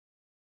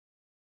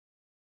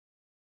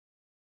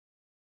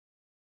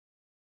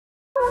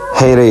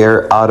Hey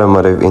there,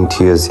 automotive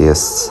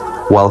enthusiasts.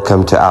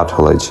 Welcome to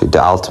Autology,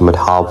 the ultimate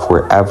hub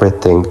for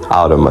everything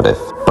automotive.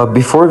 But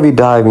before we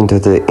dive into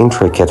the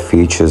intricate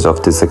features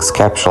of this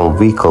exceptional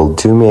vehicle,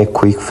 do me a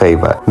quick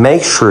favor.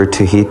 Make sure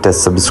to hit the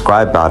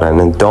subscribe button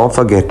and don't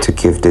forget to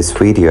give this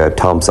video a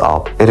thumbs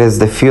up. It is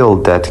the fuel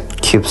that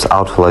keeps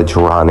Autology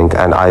running,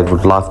 and I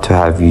would love to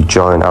have you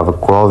join our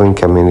growing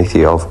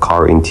community of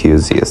car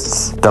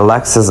enthusiasts. The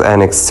Lexus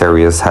NX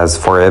series has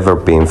forever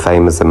been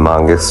famous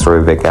among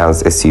extravagant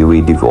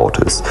SUV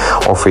devotees,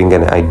 offering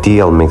an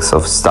ideal mix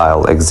of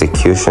style,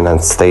 execution,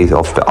 and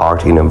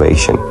state-of-the-art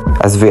innovation.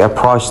 As we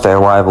approach the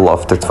arrival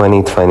of the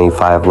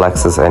 2025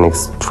 Lexus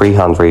NX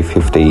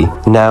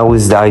 350, now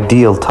is the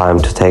ideal time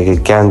to take a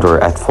gander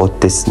at what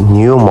this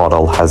new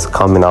model has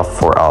coming up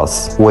for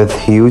us. With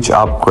huge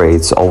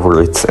upgrades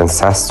over its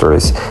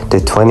ancestors, the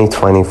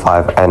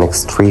 2025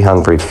 NX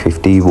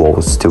 350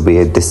 vows to be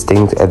a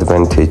distinct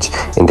advantage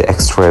in the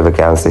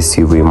extravagant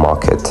SUV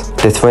market.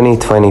 The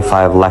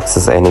 2025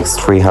 Lexus NX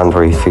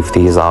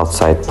 350's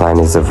outside plan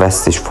is a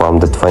vestige from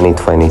the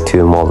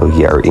 2022 model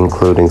year,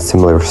 including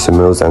similar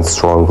smooth and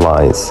strong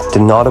lines.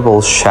 The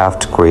notable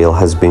shaft grille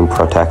has been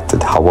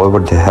protected, however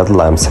the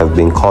headlamps have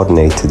been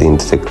coordinated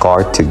into the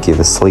guard to give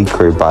a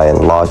sleeker by and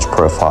large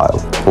profile.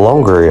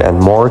 Longer and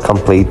more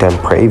complete than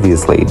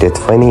previously, the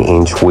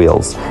 20-inch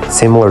wheels,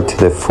 similar to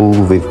the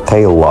full-width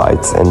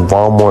taillights, and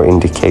one more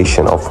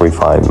indication of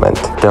refinement.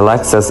 The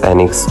Lexus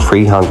NX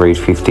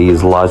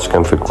 350's large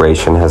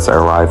configuration has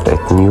arrived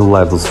at new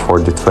levels for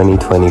the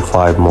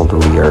 2025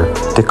 model year.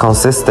 The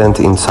consistent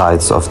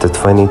insights of the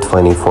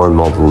 2024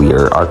 model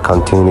year are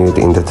continued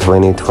in the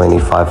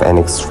 2025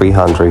 NX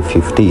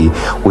 350,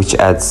 which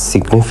adds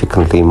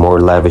significantly more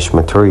lavish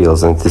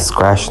materials and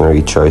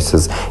discretionary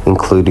choices,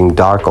 including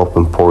dark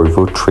open-pore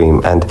wood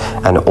trim and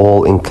an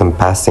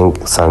all-encompassing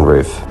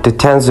sunroof. The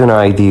Tanzuna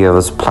idea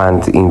was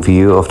planned in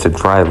view of the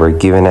driver,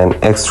 given an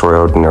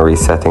extraordinary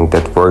setting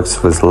that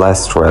works with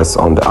less stress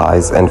on the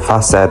eyes and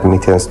fast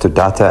admittance to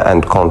data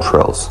and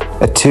controls.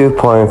 A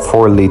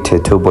 2.4-liter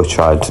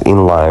turbocharged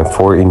inline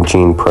 4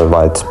 engine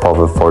provides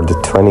power for the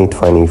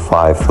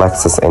 2025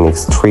 Lexus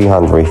NX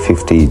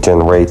 350,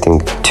 generating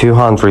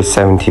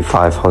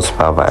 275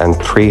 horsepower and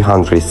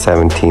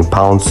 317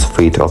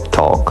 pounds-feet of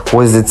torque.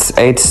 With its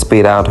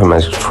 8-speed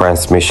automatic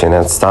transmission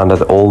and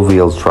standard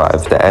all-wheel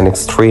drive, the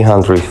NX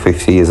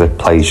 350 is a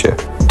pleasure.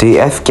 The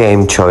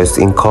F-Game choice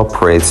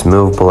incorporates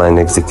movable and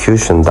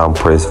execution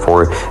dampers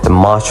for a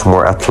much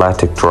more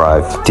athletic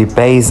drive. The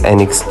base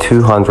NX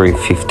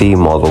 250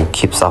 model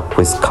keeps up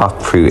with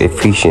cut-through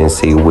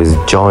efficiency with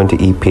joint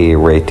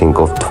EPA rating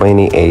of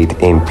 28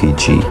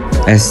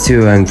 mpg. As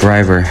to and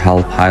driver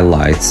health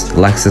highlights,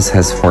 Lexus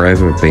has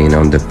forever been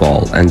on the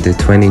ball, and the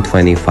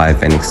 2025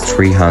 NX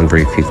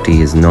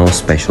 350 is no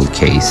special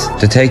case.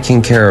 The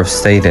taking care of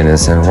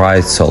steadiness and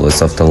ride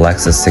solace of the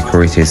Lexus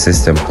Security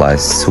System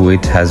Plus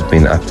suite has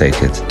been updated.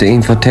 The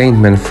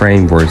infotainment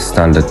framework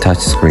standard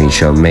touchscreen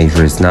show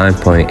measures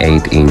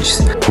 9.8 inches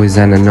with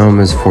an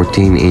enormous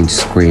 14-inch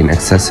screen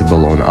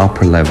accessible on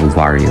upper-level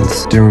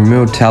variants. The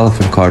remote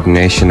telephone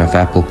coordination of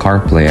Apple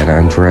CarPlay and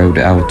Android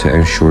Auto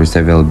ensures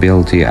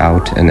availability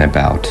out and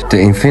about. The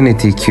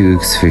Infiniti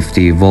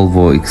QX50,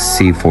 Volvo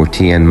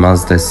XC40 and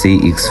Mazda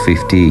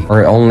CX50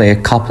 are only a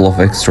couple of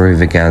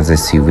extravagant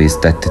SUVs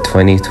that the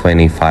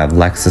 2025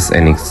 Lexus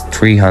NX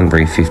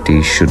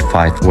 350 should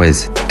fight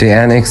with. The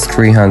NX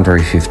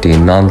 350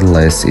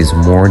 nonetheless is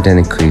more than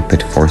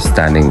equipped for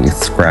standing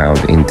its ground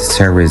in the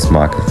series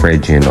market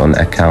region on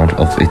account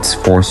of its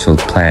forceful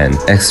plan,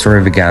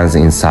 extravagance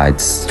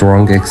insights,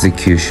 strong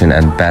execution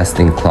and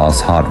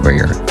best-in-class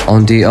hardware.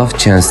 On the off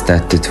chance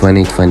that the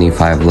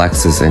 2025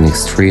 Lexus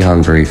NX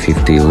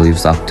 350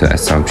 lives up to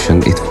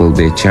assumption, it will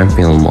be a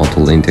champion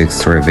model in the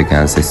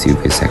extravagant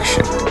SUV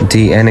section.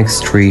 The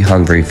NX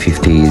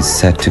 350 is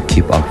set to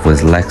keep up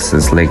with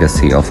Lexus'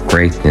 legacy of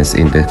greatness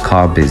in the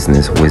car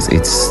business with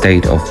its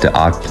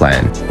state-of-the-art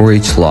plan,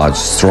 rich, large,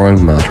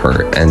 strong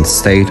motor, and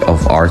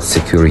state-of-art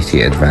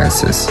security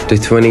advances. The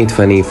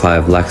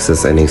 2025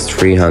 Lexus NX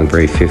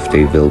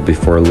 350 will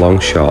before long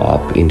show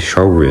up in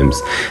showrooms,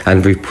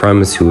 and we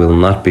promise you will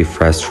not be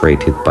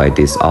frustrated by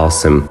this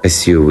awesome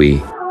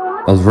SUV.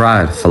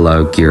 Alright,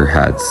 fellow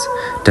gearheads,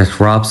 that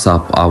wraps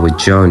up our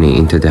journey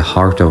into the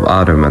heart of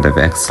automotive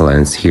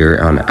excellence here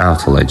on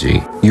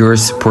Autology. Your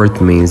support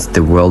means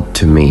the world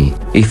to me.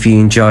 If you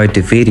enjoyed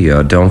the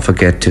video, don't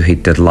forget to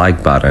hit that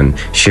like button,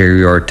 share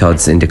your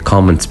thoughts in the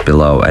comments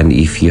below, and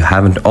if you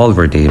haven't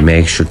already,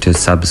 make sure to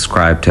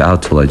subscribe to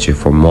Autology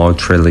for more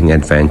thrilling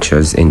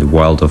adventures in the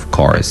world of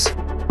cars.